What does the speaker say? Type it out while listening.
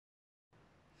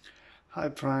Hi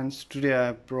friends, today I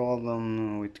have a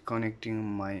problem with connecting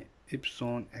my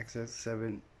Epson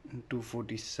XS7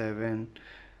 247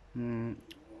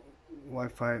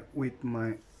 Wi-Fi with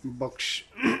my box.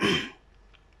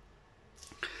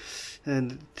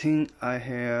 And the thing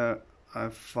I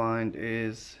find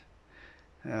is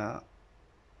uh,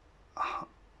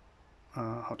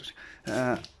 how to say,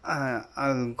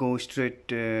 I'll go straight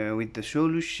with the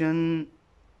solution.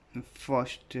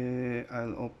 First,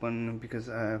 I'll open, because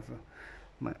I have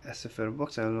my SFR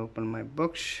box. I'll open my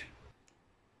box.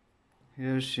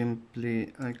 Here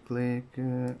simply I click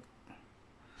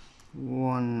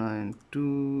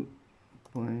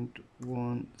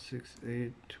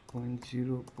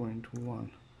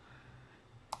 192.168.0.1.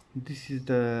 This is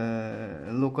the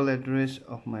local address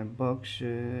of my box.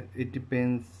 It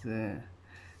depends.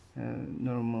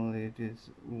 Normally it is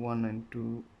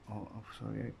 192. Oh,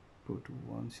 sorry, I put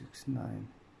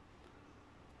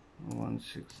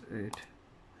 169.168.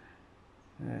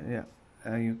 Yeah.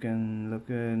 You can look,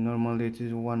 normally it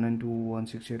is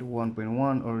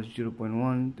 192.168.1.1 or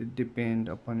 0.1. It depends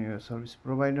upon your service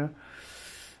provider.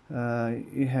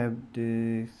 You have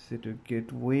the set of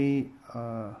gateway.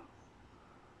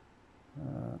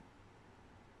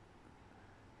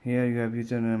 Here you have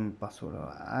username and password.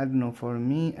 I don't know, for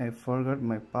me I forgot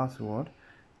my password,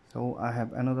 so I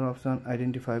have another option,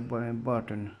 identify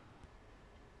button.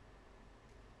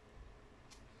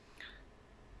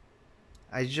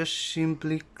 I just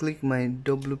simply click my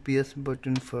WPS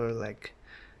button for like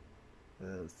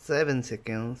 7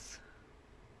 seconds.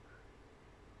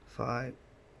 5,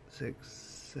 6,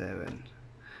 7.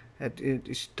 And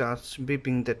it starts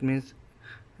beeping. That means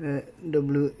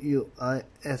WUISS.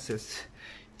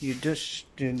 You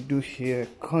just do here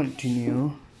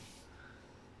continue.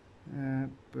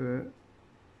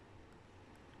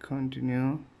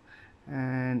 Continue,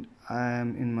 and I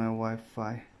am in my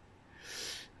Wi-Fi.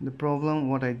 The problem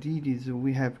what I did is,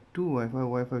 we have two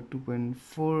Wi-Fi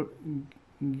 2.4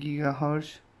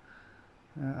 gigahertz.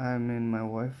 I'm in my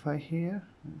Wi-Fi here.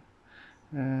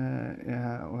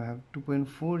 Yeah, we have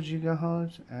 2.4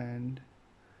 gigahertz and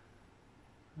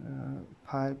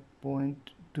 5.2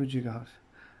 gigahertz.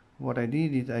 What I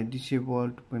did is I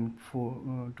disabled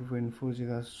 2.4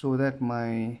 gigahertz, so that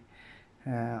my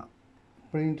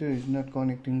printer is not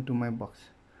connecting to my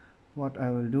box. What I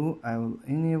will do, I will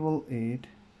enable it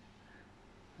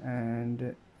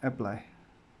and apply.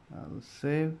 I'll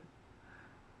save,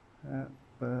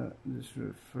 just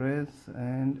refresh,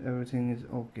 and everything is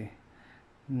okay.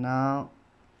 Now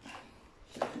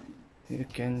you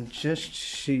can just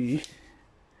see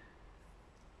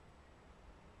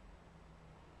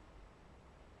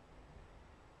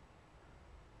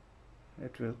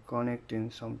it will connect in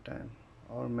some time,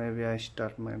 or maybe I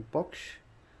start my box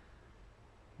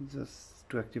just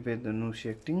to activate the no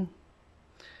setting.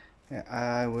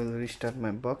 I will restart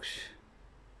my box.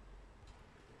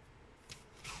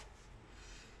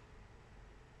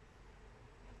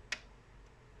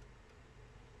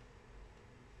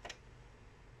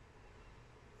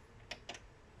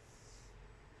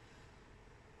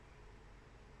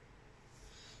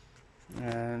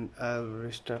 And I'll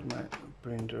restart my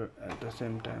printer at the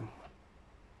same time.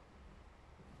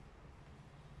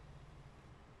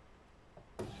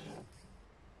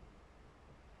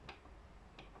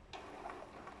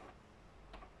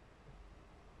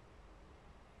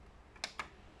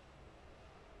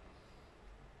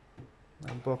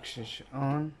 My box is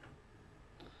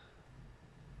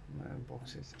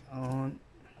on.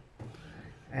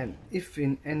 And if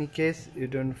in any case you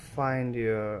don't find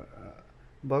your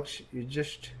box, you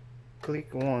just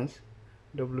click once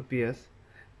WPS.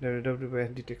 The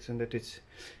WPS detection that it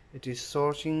is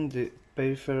searching the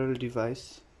peripheral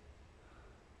device,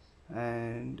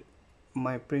 and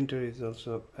my printer is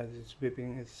also, as it's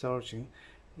beeping, it's searching.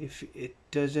 If it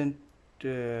doesn't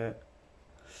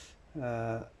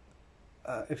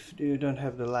if you don't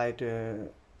have the light,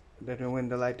 that when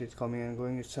the light is coming and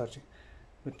going, it's searching,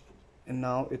 but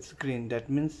now it's green. That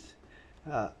means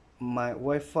my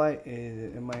Wi-Fi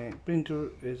is, my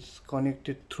printer is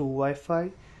connected through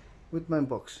Wi-Fi with my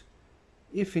box.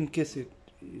 If in case it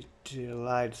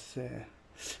lights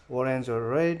orange or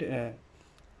red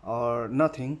or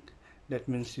nothing, that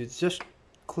means you just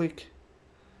click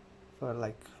for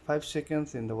like 5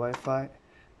 seconds in the Wi-Fi,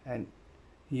 and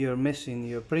your machine,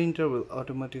 your printer will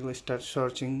automatically start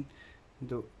searching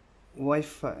the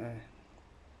Wi-Fi,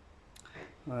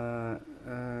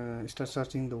 start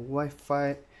searching the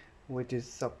Wi-Fi which is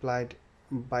supplied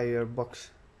by your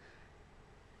box.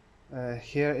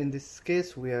 Here in this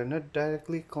case we are not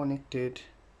directly connected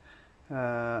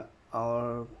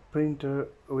our printer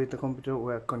with the computer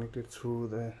were connected through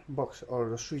the box or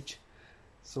the switch,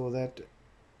 so that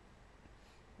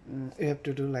you have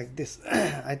to do like this.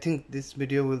 I think this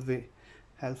video will be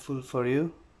helpful for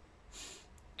you.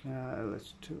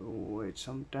 Let's wait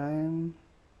some time,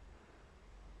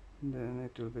 then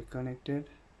it will be connected.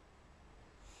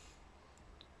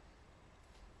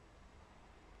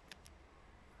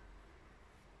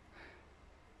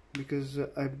 Because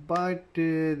I bought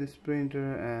this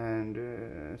printer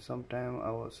and sometime I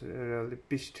was really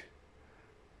pissed.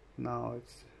 Now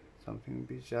it's something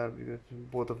bizarre because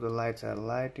both of the lights are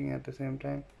lighting at the same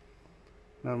time.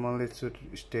 Normally it should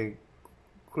stay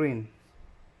green.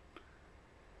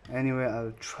 Anyway,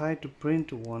 I'll try to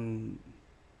print one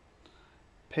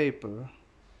paper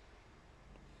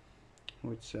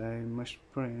which I must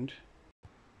print.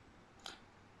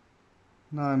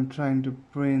 Now I'm trying to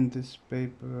print this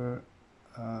paper.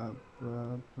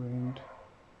 Print.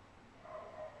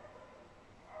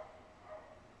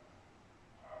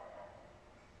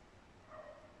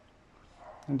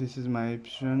 And this is my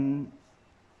Epson,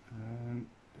 and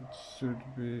it should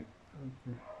be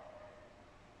okay.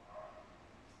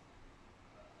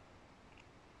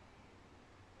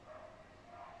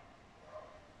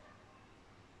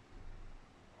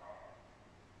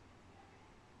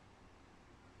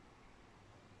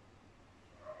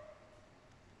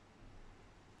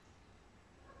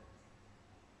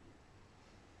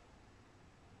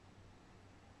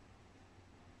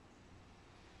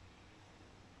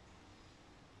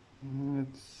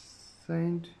 It's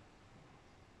sent.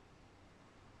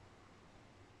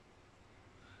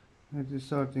 It is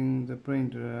starting the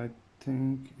printer, I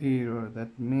think. Error.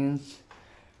 That means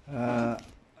I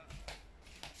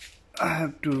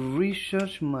have to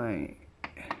research my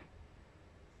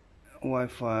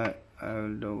Wi-Fi. I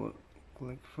will double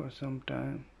click for some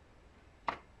time.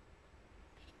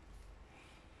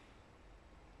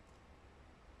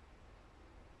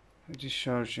 It is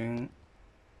searching.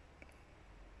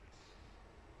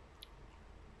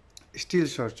 Still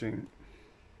searching.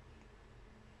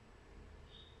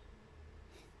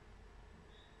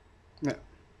 Yeah,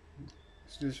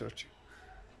 still searching.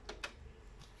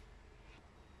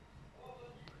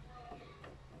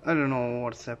 I don't know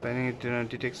what's happening. It didn't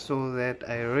detect, so that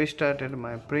I restarted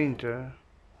my printer.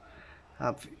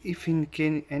 If in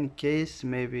any case,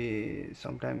 maybe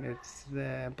sometime it's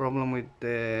the problem with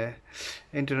the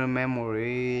internal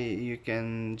memory, you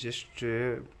can just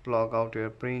plug out your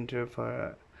printer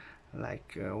for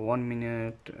like 1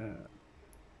 minute,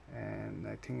 and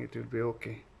I think it will be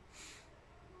okay.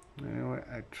 Anyway,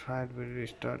 I tried to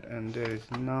restart and there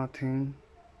is nothing.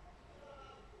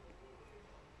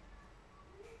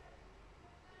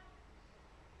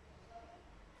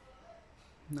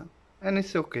 No, and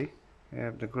it's okay. I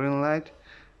have the green light.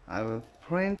 I will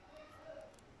print.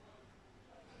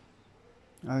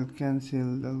 I'll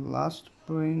cancel the last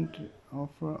print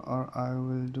offer, or I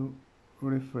will do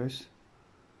refresh.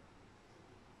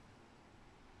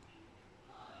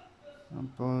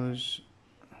 Pause.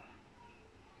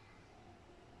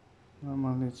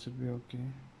 Normally it should be okay.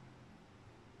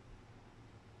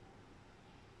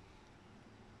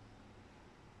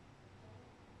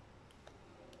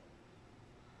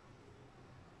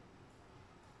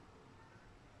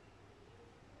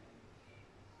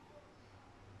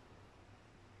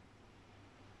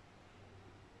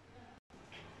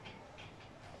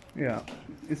 Yeah,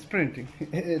 it's printing.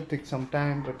 It takes some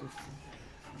time, but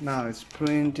now it's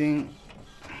printing.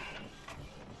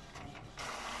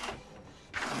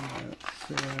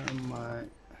 That's my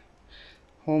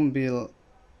home bill.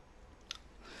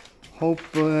 Hope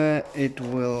it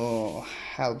will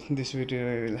help. This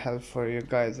video will help for you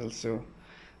guys also.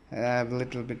 I have a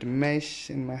little bit mess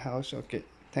in my house. Okay,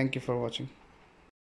 thank you for watching.